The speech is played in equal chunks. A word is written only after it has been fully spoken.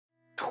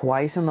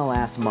Twice in the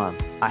last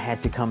month, I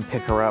had to come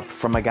pick her up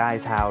from a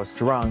guy's house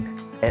drunk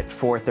at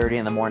 4:30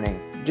 in the morning.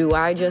 Do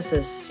I just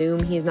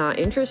assume he's not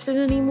interested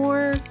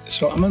anymore?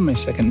 So I'm in my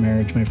second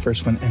marriage. My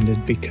first one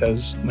ended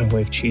because my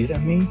wife cheated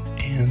on me,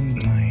 and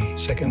my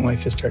second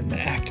wife is starting to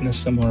act in a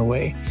similar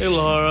way. Hey,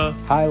 Laura.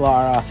 Hi,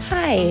 Laura.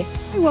 Hi.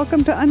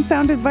 Welcome to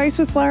Unsound Advice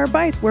with LARA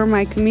BEITZ, where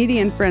my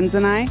comedian friends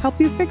and I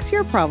help you fix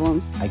your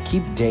problems. I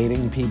keep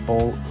dating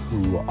people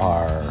who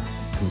are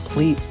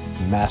complete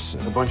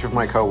messes. A bunch of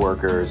my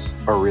coworkers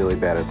are really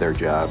bad at their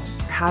jobs.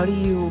 How do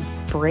you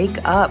break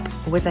up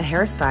with a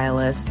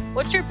hairstylist?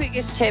 What's your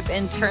biggest tip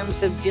in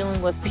terms of dealing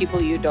with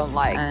people you don't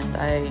like? And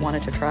I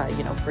wanted to try,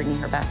 bringing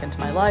her back into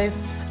my life.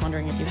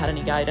 Wondering if you had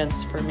any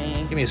guidance for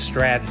me. Give me a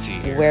strategy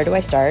here. Where do I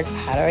start?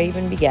 How do I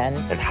even begin?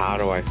 And how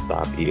do I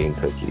stop eating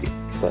cookies?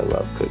 I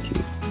love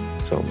cookies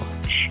so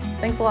much.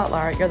 Thanks a lot,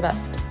 Laura. You're the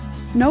best.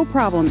 No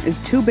problem is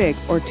too big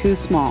or too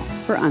small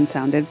for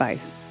Unsound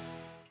Advice.